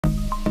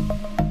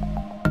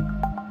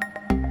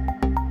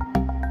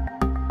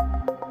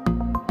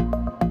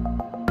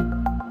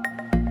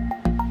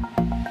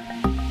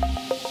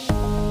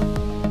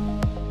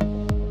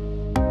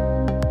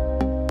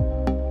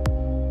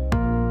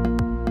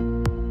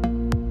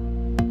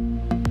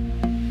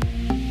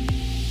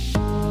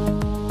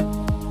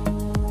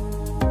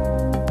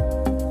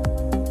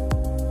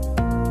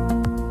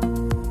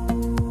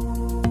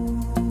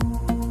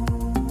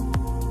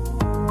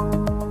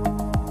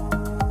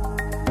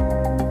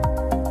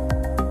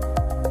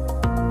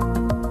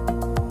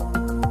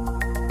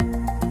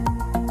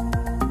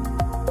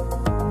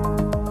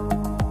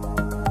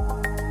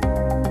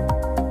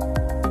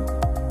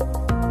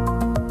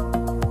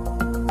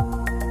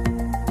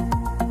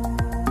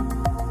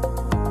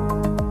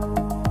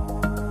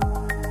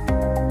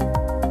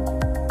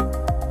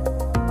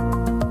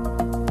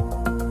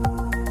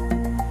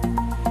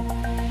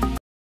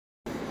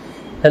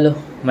Hello,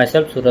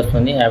 myself Suraj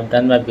Soni. I have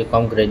done my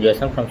BCom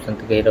graduation from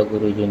Sant Gahira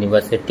Guru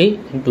University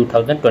in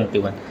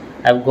 2021.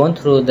 I have gone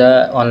through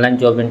the online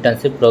job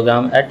internship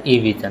program at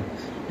Evision.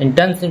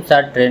 Internships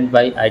are trained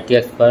by IT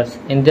experts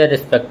in their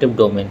respective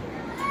domain.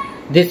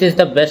 This is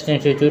the best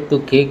institute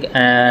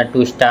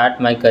to start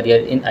my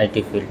career in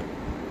IT field.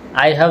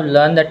 I have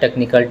learned the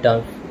technical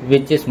terms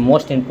which is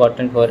most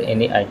important for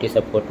any IT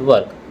support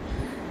work.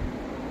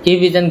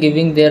 Evision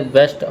giving their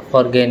best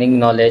for gaining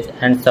knowledge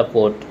and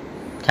support.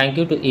 Thank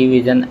you to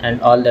Evision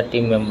and all the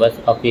team members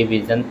of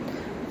Evision.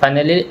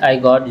 Finally, I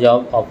got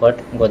job offered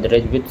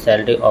Godrej with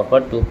salary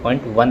offer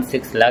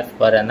 2.16 lakhs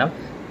per annum.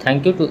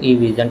 Thank you to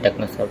Evision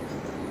Technoserve.